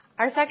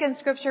Our second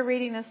scripture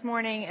reading this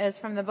morning is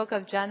from the book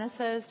of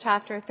Genesis,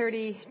 chapter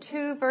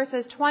 32,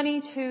 verses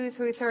 22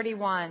 through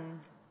 31.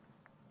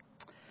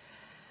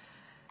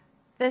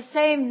 The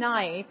same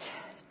night,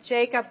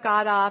 Jacob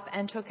got up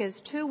and took his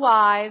 2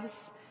 wives,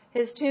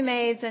 his 2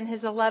 maids, and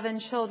his 11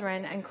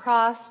 children and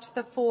crossed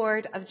the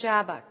ford of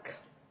Jabbok.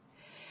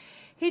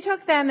 He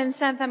took them and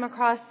sent them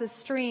across the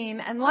stream,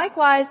 and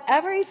likewise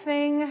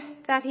everything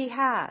that he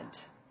had.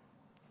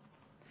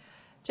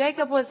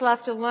 Jacob was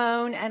left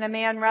alone, and a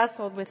man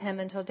wrestled with him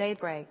until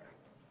daybreak.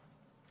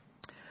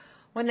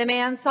 When the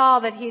man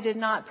saw that he did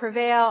not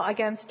prevail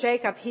against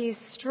Jacob, he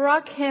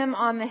struck him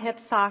on the hip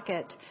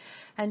socket,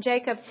 and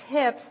Jacob's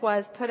hip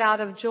was put out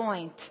of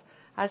joint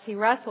as he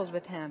wrestled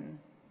with him.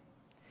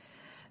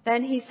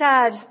 Then he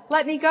said,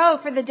 "Let me go,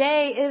 for the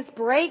day is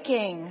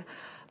breaking."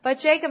 But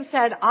Jacob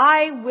said,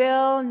 "I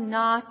will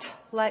not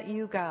let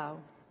you go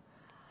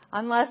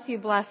unless you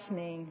bless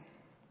me."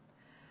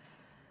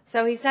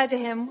 So he said to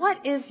him,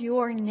 "What is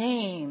your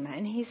name?"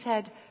 And he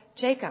said,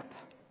 "Jacob."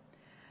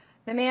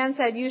 The man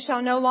said, "You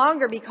shall no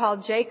longer be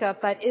called Jacob,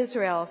 but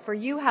Israel, for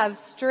you have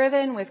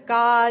striven with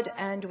God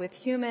and with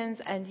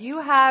humans, and you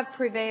have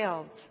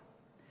prevailed."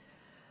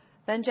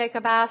 Then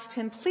Jacob asked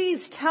him,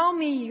 "Please tell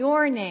me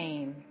your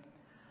name."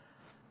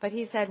 But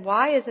he said,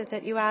 "Why is it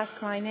that you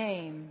ask my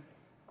name?"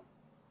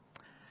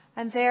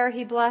 And there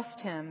he blessed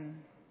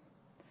him.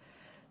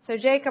 So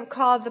Jacob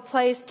called the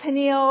place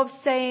Peniel,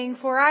 saying,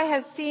 "For I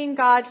have seen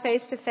God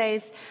face to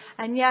face,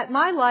 and yet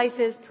my life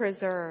is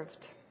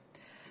preserved."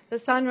 The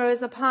sun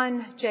rose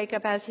upon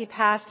Jacob as he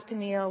passed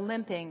Peniel,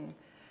 limping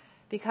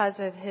because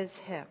of his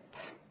hip.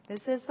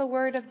 This is the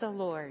word of the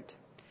Lord.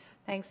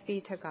 Thanks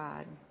be to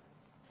God.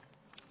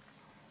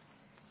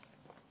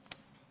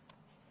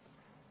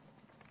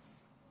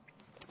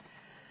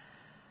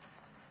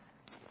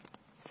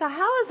 So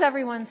how is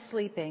everyone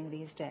sleeping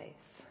these days?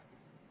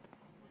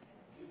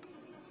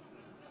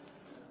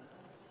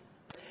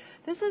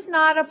 This is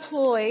not a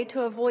ploy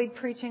to avoid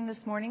preaching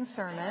this morning's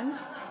sermon,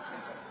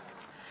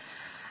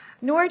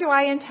 nor do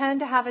I intend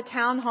to have a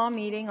town hall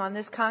meeting on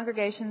this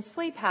congregation's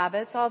sleep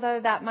habits, although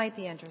that might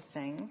be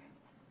interesting.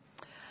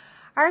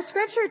 Our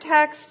scripture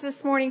text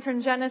this morning from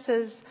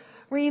Genesis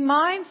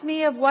reminds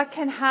me of what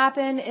can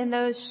happen in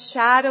those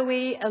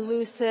shadowy,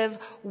 elusive,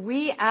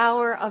 wee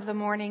hour of the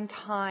morning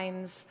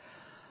times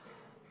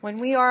when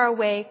we are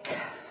awake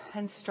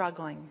and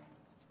struggling.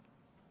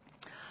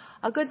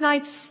 A good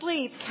night's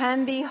sleep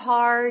can be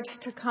hard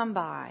to come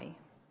by.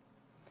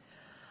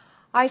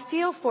 I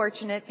feel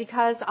fortunate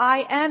because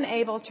I am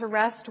able to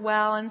rest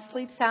well and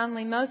sleep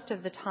soundly most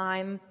of the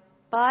time,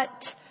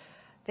 but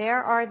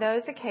there are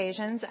those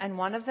occasions, and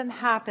one of them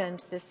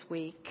happened this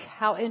week.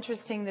 How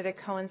interesting that it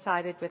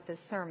coincided with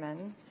this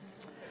sermon.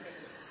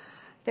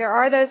 There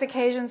are those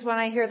occasions when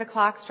I hear the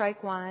clock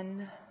strike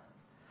 1.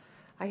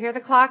 I hear the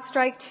clock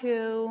strike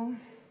 2.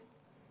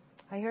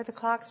 I hear the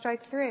clock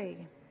strike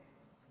 3.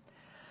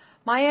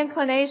 My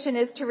inclination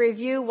is to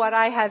review what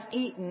I have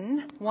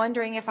eaten,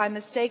 wondering if I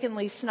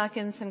mistakenly snuck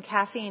in some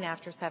caffeine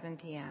after 7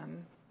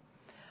 p.m.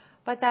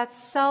 But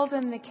that's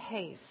seldom the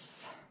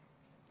case.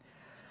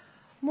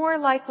 More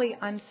likely,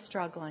 I'm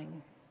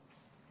struggling.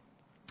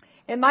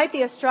 It might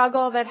be a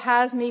struggle that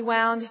has me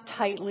wound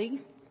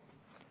tightly,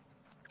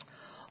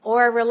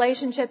 or a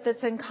relationship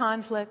that's in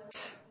conflict,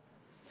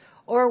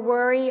 or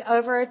worry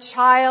over a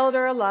child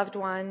or a loved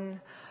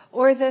one,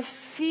 or the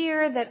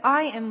fear that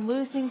I am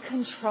losing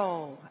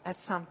control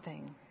at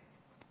something.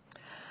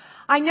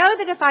 I know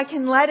that if I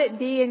can let it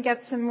be and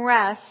get some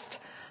rest,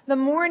 the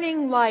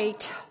morning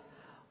light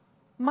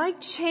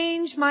might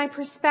change my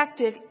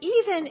perspective,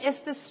 even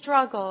if the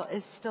struggle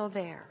is still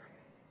there.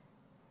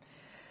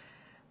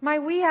 My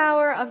wee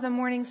hour of the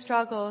morning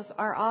struggles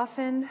are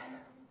often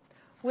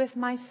with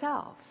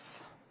myself.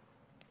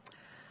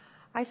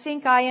 I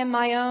think I am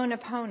my own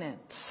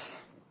opponent.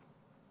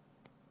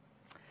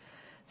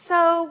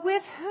 So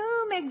with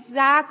whom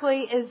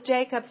exactly is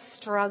Jacob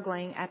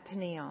struggling at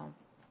Peniel?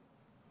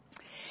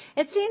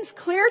 It seems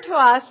clear to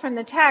us from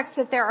the text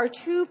that there are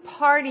 2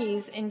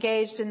 parties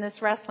engaged in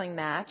this wrestling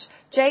match,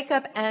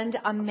 Jacob and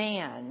a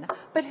man.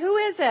 But who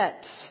is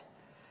it?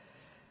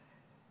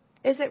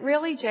 Is it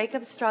really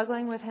Jacob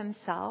struggling with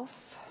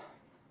himself?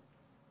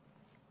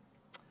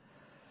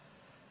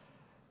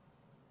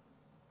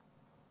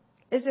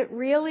 Is it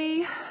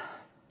really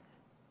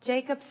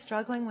Jacob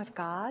struggling with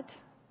God?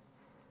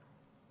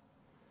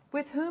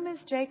 With whom is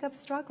Jacob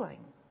struggling?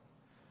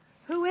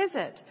 Who is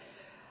it?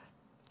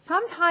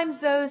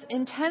 Sometimes those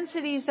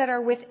intensities that are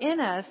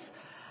within us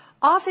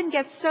often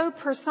get so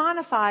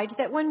personified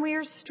that when we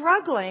are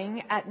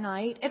struggling at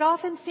night, it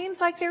often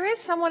seems like there is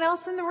someone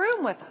else in the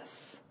room with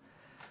us,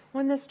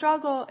 when the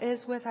struggle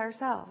is with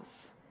ourselves.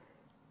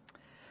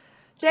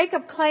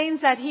 Jacob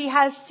claims that he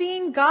has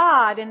seen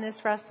God in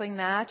this wrestling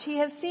match. He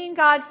has seen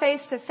God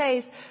face to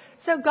face.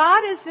 So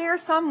God is there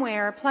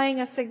somewhere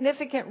playing a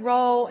significant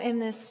role in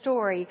this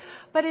story.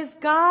 But is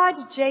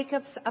God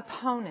Jacob's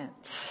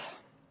opponent?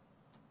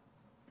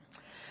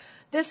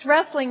 This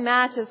wrestling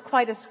match is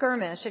quite a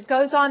skirmish. It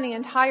goes on the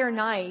entire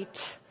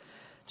night.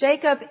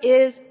 Jacob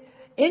is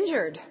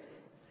injured,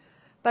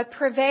 but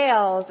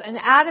prevails and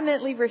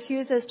adamantly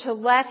refuses to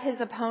let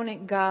his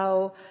opponent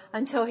go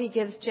until he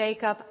gives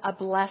Jacob a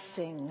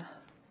blessing.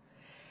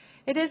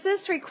 It is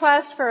this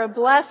request for a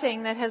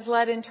blessing that has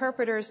led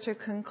interpreters to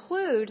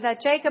conclude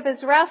that Jacob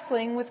is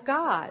wrestling with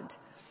God.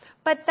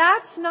 But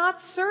that's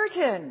not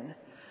certain.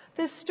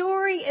 The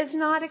story is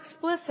not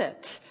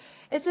explicit.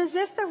 It's as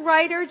if the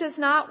writer does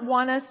not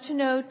want us to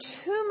know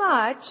too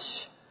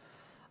much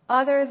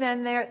other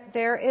than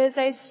there is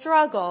a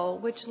struggle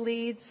which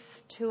leads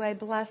to a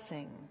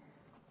blessing.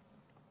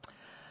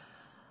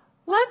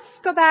 Let's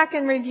go back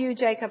and review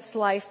Jacob's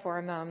life for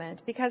a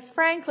moment, because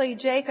frankly,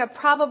 Jacob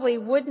probably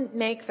wouldn't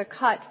make the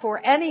cut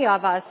for any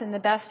of us in the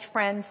best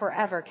friend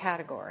forever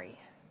category.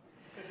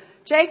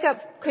 Jacob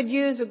could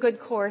use a good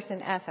course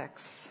in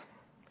ethics.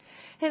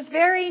 His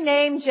very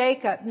name,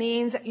 Jacob,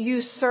 means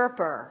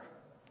usurper,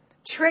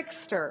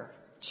 trickster,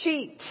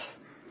 cheat.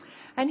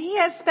 And he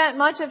has spent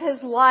much of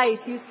his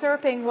life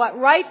usurping what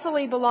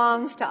rightfully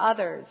belongs to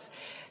others.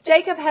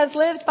 Jacob has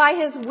lived by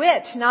his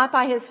wit, not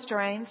by his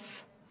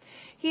strengths.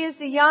 He is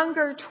the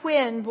younger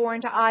twin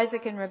born to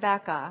Isaac and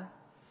Rebekah.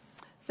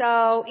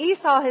 So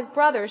Esau, his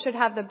brother, should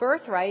have the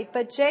birthright,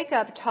 but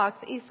Jacob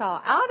talks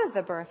Esau out of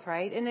the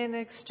birthright in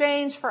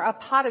exchange for a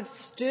pot of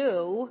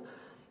stew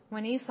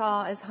when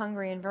Esau is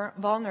hungry and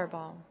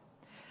vulnerable.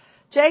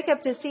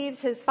 Jacob deceives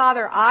his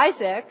father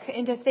Isaac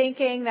into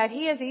thinking that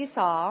he is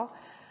Esau,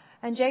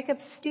 and Jacob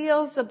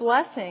steals the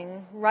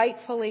blessing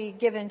rightfully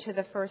given to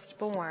the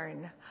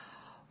firstborn.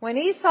 When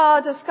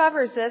Esau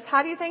discovers this,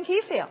 how do you think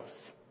he feels?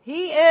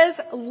 He is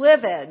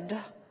livid,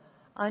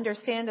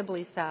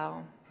 understandably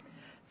so.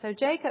 So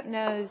Jacob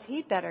knows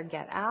he'd better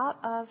get out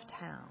of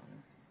town.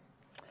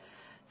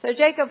 So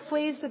Jacob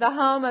flees to the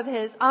home of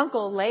his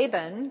uncle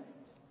Laban.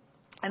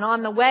 And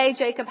on the way,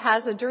 Jacob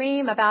has a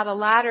dream about a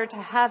ladder to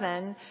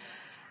heaven.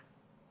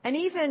 And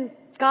even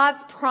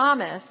God's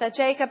promise that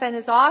Jacob and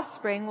his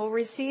offspring will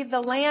receive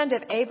the land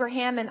of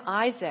Abraham and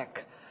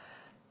Isaac.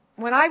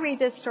 When I read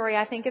this story,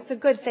 I think it's a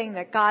good thing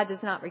that God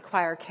does not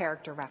require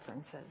character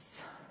references.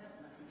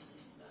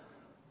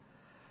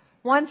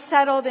 Once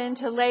settled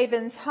into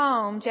Laban's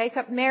home,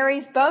 Jacob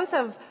marries both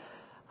of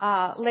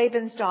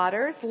Laban's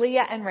daughters,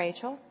 Leah and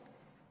Rachel.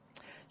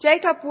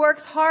 Jacob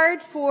works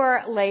hard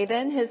for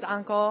Laban, his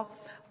uncle,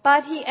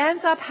 but he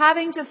ends up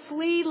having to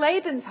flee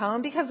Laban's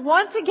home because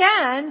once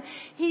again,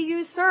 he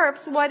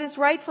usurps what is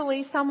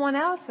rightfully someone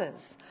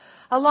else's.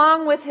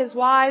 Along with his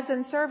wives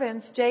and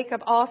servants,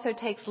 Jacob also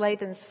takes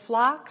Laban's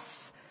flocks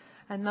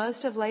and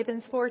most of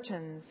Laban's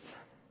fortunes.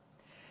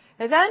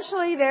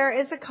 Eventually, there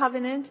is a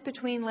covenant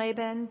between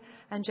Laban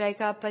and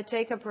Jacob, but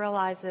Jacob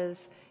realizes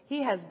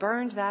he has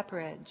burned that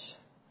bridge.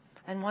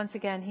 And once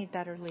again, he'd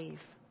better leave.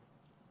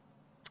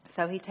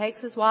 So he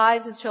takes his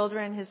wives, his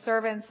children, his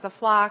servants, the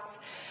flocks,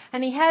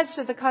 and he heads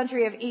to the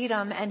country of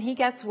Edom, and he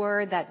gets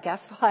word that,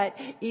 guess what?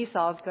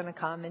 Esau's going to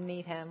come and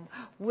meet him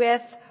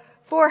with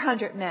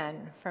 400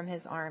 men from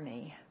his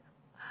army.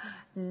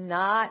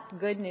 Not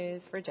good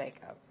news for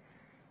Jacob.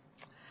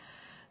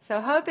 So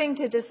hoping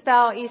to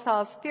dispel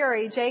Esau's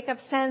fury, Jacob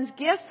sends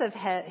gifts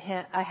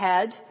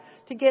ahead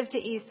to give to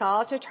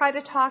Esau to try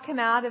to talk him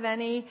out of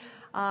any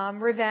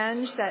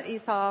revenge that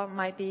Esau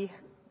might be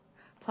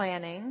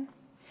planning.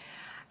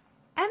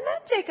 And then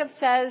Jacob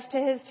says to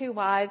his 2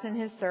 wives and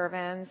his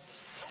servants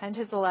and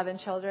his 11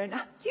 children,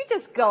 you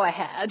just go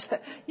ahead.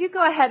 You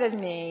go ahead of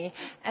me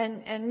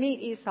and meet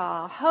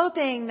Esau,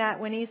 hoping that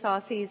when Esau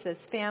sees this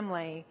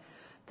family,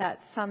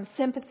 that some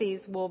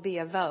sympathies will be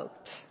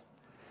evoked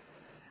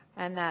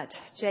and that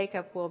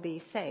Jacob will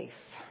be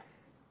safe.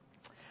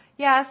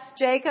 Yes,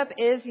 Jacob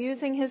is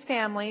using his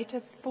family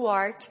to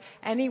thwart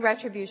any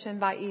retribution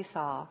by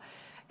Esau.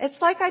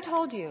 It's like I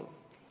told you,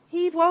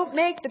 he won't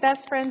make the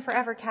best friend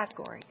forever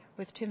category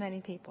with too many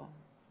people.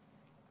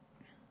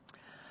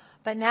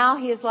 But now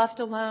he is left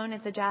alone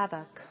at the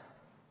Jabbok,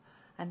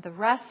 and the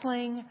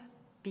wrestling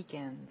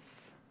begins.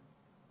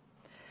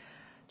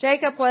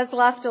 Jacob was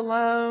left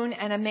alone,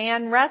 and a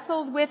man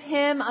wrestled with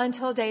him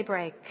until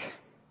daybreak.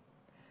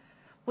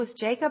 Was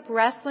Jacob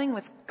wrestling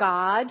with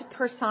God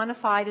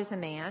personified as a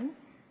man?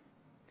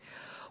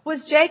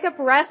 Was Jacob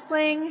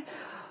wrestling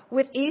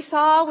with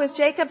Esau? Was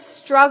Jacob's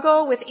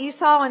struggle with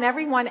Esau and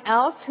everyone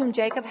else whom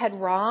Jacob had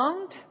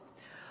wronged?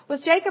 Was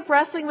Jacob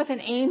wrestling with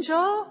an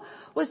angel?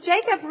 Was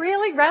Jacob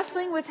really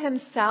wrestling with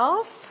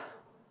himself?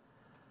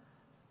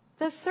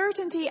 The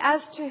certainty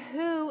as to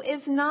who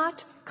is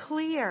not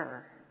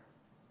clear.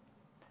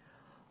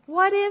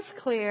 What is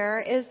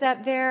clear is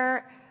that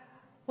there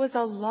was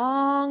a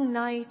long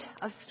night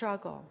of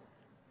struggle.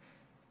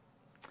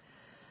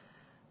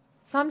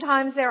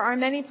 Sometimes there are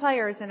many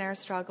players in our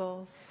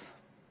struggles,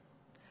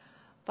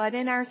 but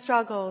in our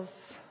struggles,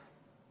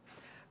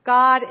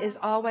 God is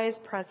always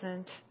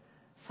present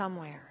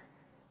somewhere.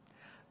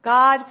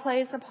 God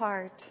plays a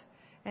part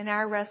in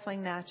our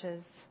wrestling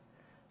matches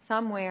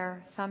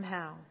somewhere,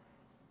 somehow.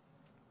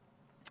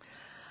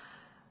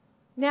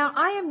 Now,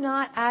 I am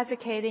not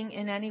advocating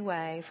in any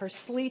way for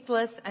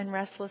sleepless and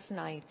restless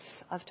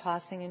nights of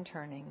tossing and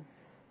turning.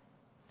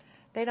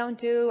 They don't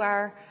do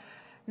our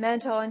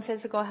mental and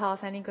physical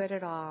health any good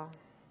at all.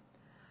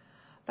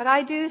 But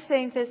I do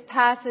think this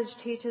passage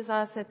teaches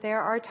us that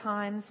there are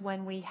times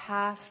when we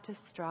have to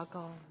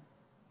struggle.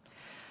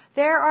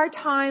 There are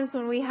times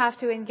when we have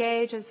to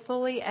engage as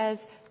fully as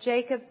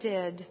Jacob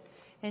did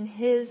in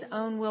his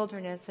own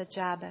wilderness at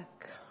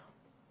Jabbok.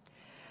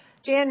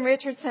 Jan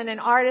Richardson, an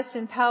artist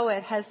and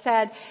poet, has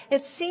said,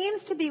 "It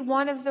seems to be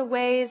one of the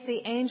ways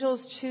the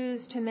angels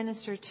choose to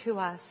minister to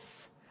us,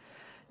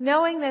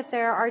 knowing that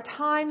there are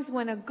times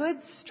when a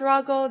good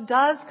struggle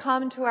does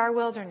come to our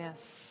wilderness,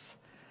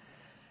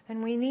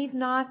 and we need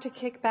not to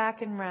kick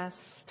back and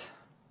rest,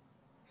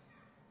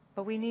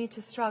 but we need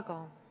to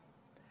struggle.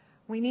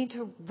 We need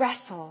to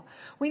wrestle.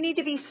 We need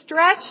to be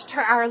stretched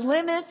to our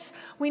limits.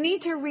 We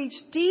need to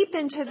reach deep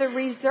into the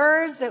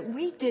reserves that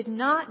we did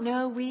not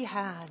know we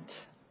had."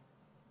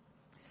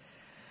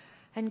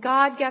 And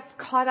God gets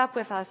caught up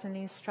with us in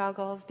these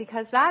struggles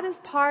because that is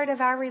part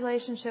of our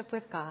relationship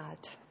with God.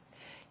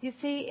 You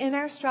see, in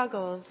our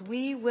struggles,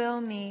 we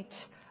will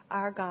meet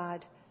our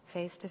God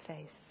face to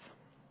face.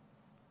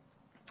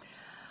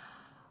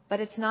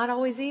 But it's not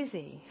always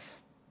easy.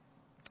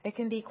 It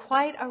can be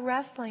quite a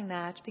wrestling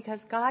match because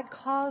God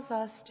calls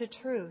us to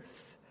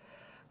truth.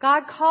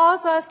 God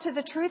calls us to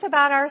the truth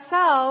about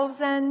ourselves,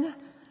 and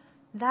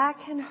that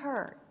can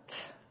hurt.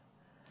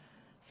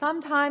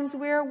 Sometimes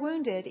we are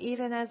wounded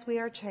even as we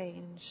are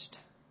changed.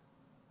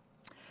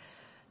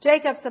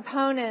 Jacob's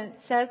opponent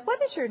says,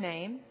 "What is your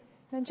name?"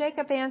 And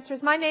Jacob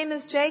answers, "My name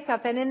is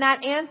Jacob." And in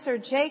that answer,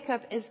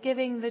 Jacob is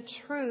giving the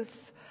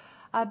truth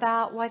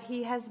about what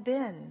he has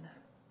been.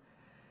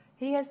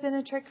 He has been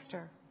a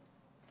trickster.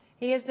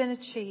 He has been a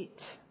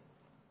cheat.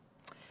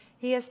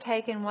 He has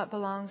taken what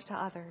belongs to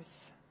others.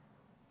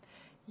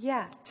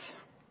 Yet,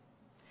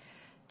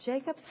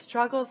 Jacob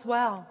struggles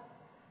well.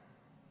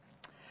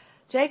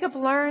 Jacob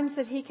learns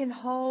that he can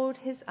hold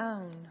his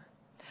own.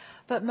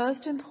 But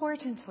most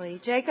importantly,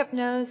 Jacob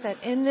knows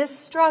that in this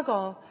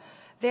struggle,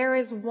 there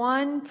is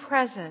one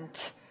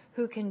present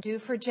who can do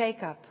for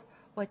Jacob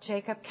what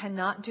Jacob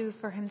cannot do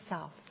for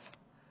himself.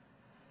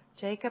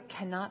 Jacob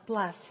cannot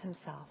bless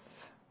himself.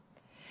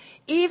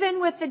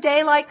 Even with the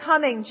daylight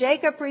coming,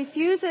 Jacob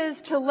refuses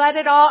to let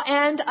it all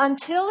end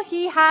until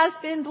he has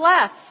been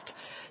blessed.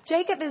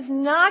 Jacob is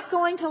not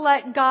going to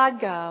let God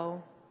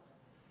go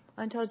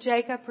until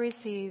Jacob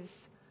receives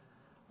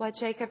what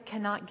Jacob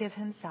cannot give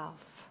himself,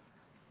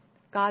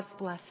 God's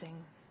blessing.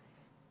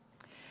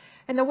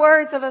 In the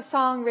words of a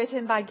song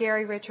written by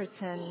Gary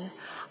Richardson,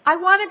 "I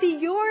want to be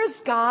yours,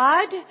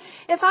 God.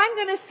 If I'm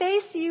going to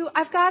face you,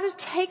 I've got to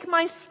take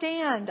my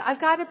stand. I've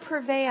got to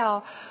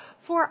prevail.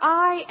 For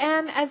I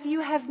am as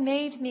you have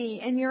made me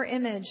in your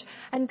image.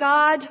 And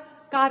God,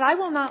 I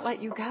will not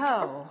let you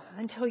go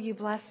until you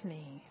bless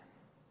me."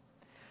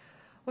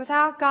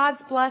 Without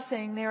God's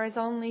blessing, there is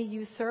only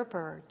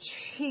usurper,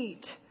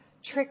 cheat,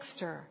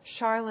 trickster,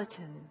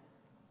 charlatan.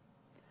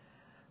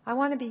 I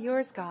want to be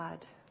yours,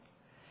 God.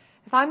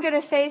 If I'm going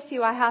to face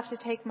you, I have to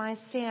take my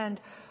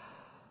stand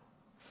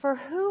for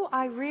who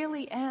I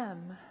really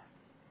am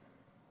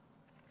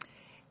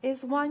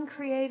is one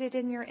created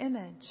in your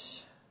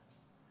image.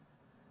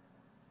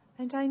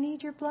 And I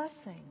need your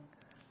blessing.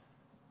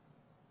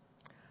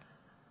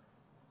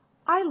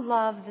 I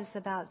love this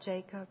about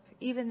Jacob,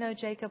 even though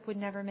Jacob would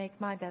never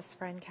make my best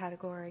friend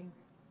category.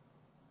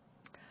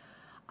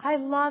 I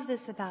love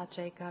this about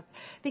Jacob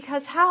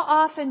because how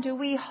often do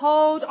we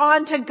hold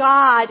on to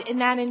God in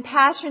that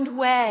impassioned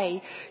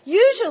way?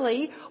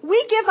 Usually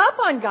we give up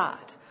on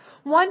God,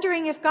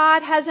 wondering if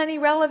God has any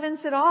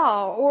relevance at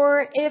all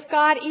or if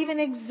God even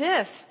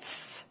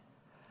exists.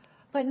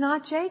 But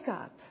not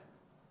Jacob.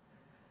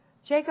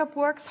 Jacob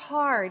works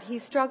hard. He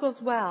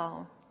struggles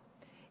well.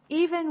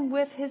 Even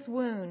with his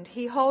wound,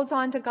 he holds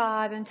on to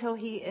God until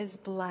he is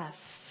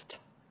blessed.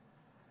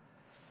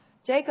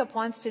 Jacob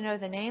wants to know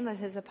the name of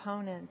his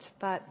opponent,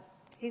 but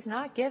he's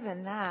not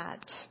given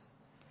that.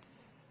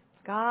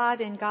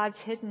 God in God's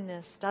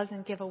hiddenness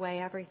doesn't give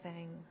away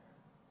everything.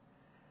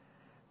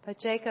 But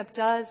Jacob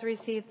does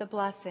receive the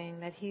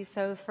blessing that he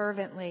so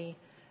fervently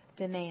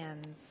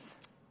demands.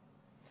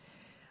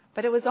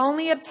 But it was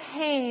only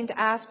obtained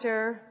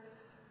after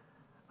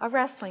a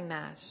wrestling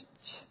match,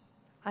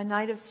 a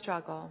night of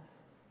struggle.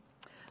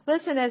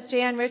 Listen as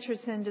Jan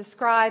Richardson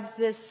describes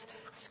this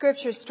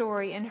scripture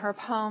story in her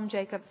poem,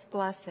 Jacob's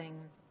Blessing.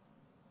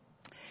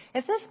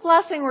 "If this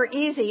blessing were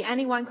easy,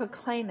 anyone could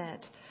claim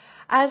it.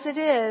 As it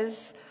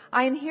is,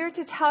 I am here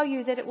to tell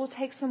you that it will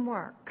take some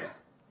work.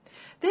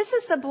 This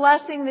is the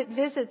blessing that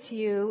visits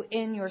you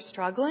in your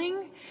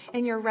struggling,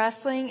 in your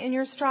wrestling, in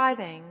your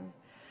striving.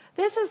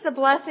 This is the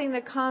blessing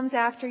that comes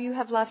after you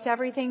have left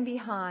everything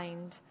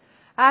behind,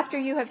 after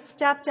you have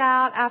stepped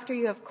out, after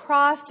you have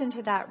crossed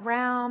into that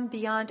realm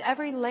beyond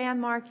every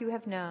landmark you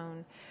have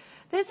known.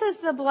 This is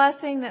the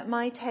blessing that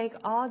might take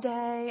all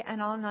day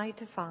and all night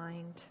to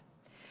find.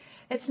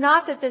 It's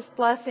not that this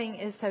blessing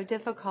is so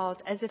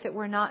difficult as if it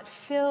were not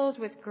filled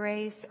with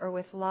grace or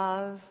with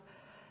love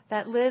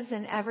that lives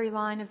in every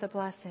line of the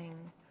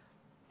blessing.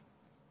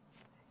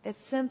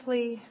 It's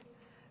simply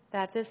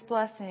that this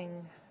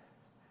blessing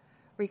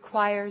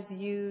requires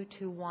you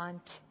to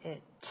want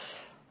it.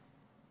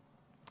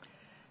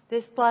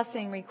 This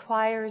blessing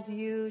requires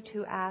you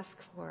to ask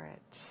for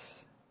it.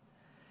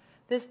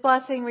 This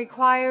blessing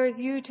requires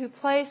you to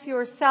place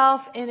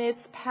yourself in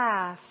its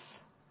path.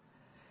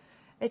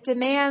 It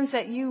demands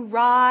that you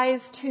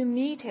rise to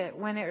meet it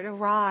when it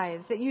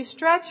arrives, that you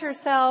stretch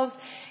yourselves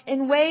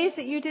in ways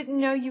that you didn't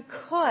know you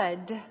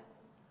could.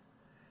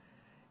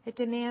 It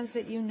demands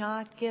that you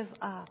not give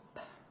up.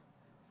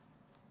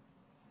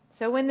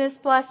 So when this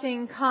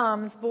blessing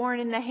comes, born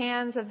in the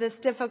hands of this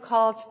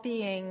difficult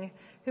being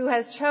who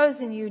has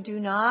chosen you, do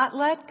not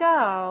let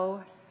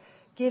go.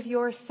 Give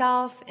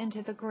yourself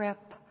into the grip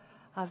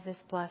of this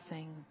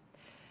blessing.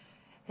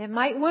 It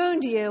might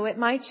wound you, it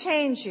might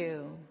change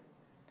you.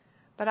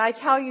 But I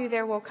tell you,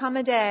 there will come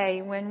a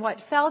day when what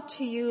felt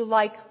to you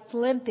like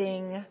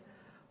limping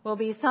will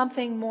be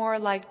something more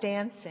like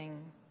dancing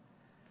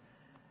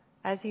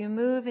as you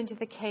move into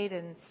the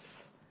cadence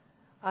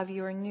of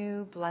your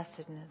new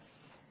blessedness.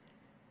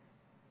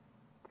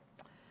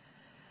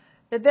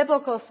 The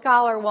biblical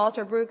scholar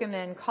Walter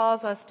Brueggemann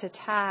calls us to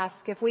task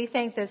if we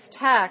think this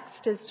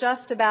text is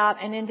just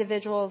about an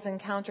individual's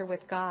encounter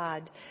with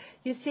God.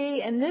 You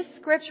see, in this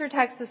scripture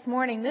text this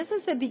morning, this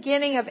is the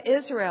beginning of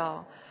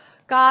Israel,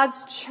 God's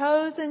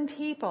chosen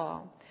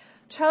people,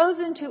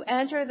 chosen to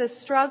enter the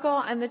struggle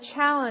and the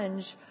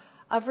challenge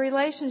of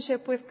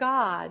relationship with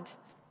God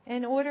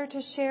in order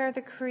to share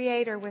the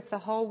Creator with the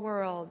whole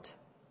world.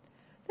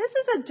 This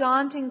is a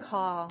daunting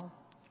call.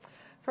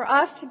 For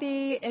us to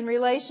be in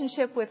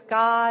relationship with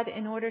God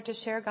in order to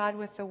share God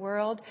with the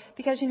world.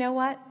 Because you know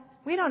what?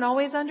 We don't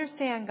always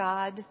understand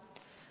God.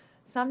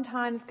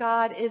 Sometimes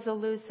God is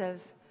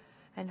elusive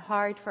and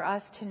hard for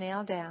us to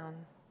nail down,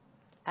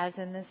 as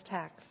in this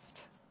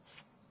text.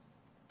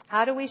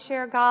 How do we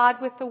share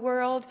God with the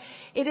world?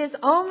 It is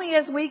only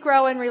as we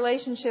grow in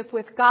relationship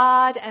with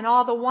God and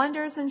all the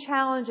wonders and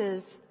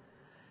challenges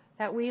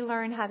that we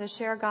learn how to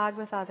share God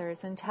with others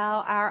and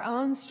tell our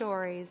own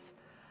stories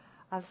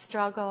of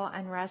struggle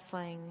and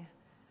wrestling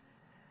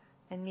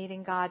and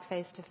meeting God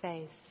face to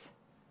face.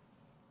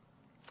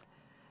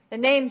 The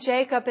name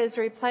Jacob is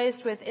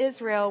replaced with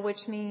Israel,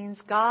 which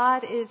means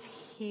God is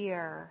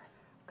here.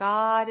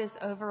 God is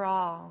over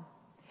all.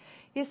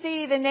 You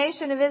see, the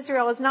nation of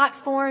Israel is not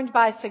formed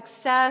by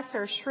success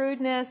or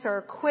shrewdness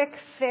or quick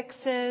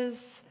fixes,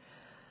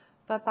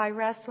 but by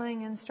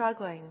wrestling and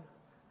struggling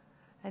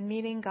and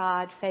meeting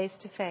God face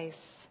to face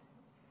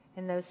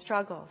in those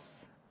struggles.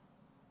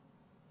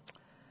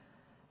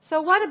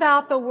 So what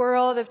about the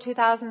world of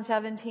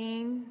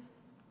 2017?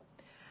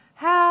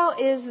 How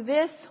is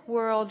this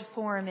world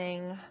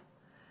forming?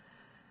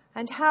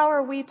 And how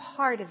are we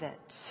part of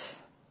it?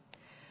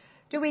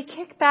 Do we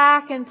kick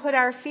back and put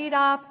our feet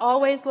up,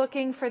 always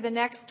looking for the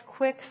next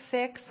quick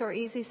fix or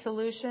easy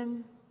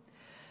solution?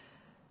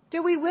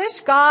 Do we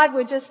wish God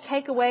would just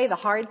take away the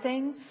hard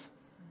things?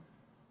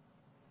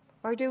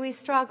 Or do we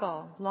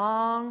struggle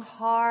long,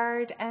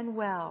 hard, and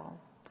well,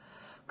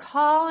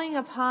 calling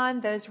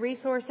upon those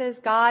resources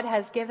God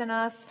has given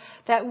us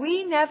that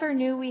we never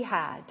knew we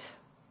had,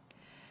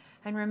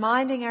 and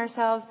reminding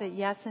ourselves that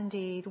yes,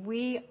 indeed,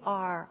 we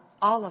are,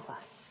 all of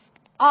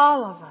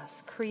us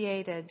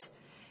created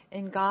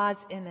in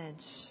God's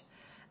image,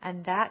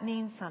 and that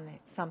means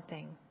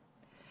something.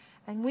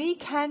 And we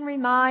can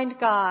remind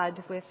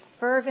God with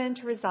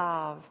fervent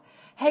resolve,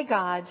 hey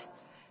God,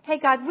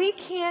 we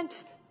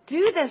can't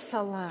do this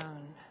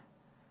alone.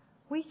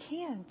 We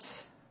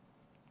can't.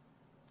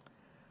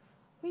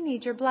 We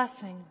need your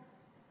blessing.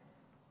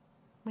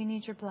 We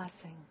need your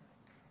blessing.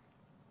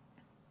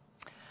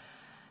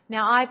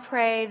 Now I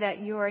pray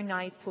that your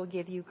nights will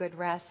give you good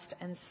rest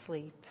and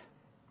sleep.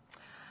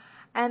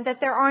 And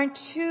that there aren't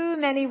too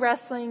many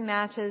wrestling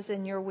matches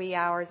in your wee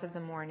hours of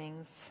the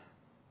mornings.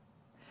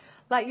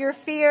 Let your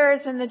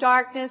fears in the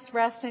darkness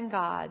rest in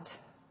God.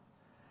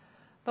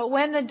 But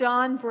when the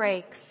dawn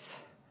breaks,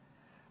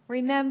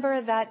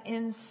 remember that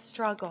in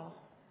struggle,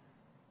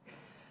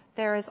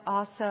 there is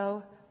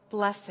also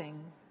blessing.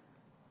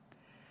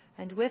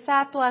 And with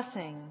that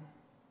blessing,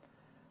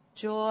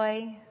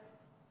 joy,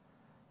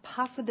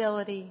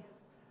 possibility,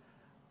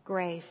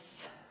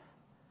 grace,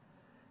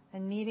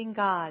 and meeting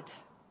God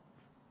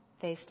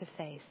face to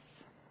face.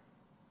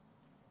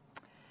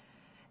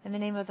 In the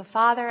name of the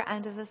Father,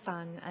 and of the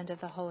Son, and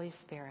of the Holy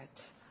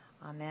Spirit.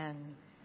 Amen.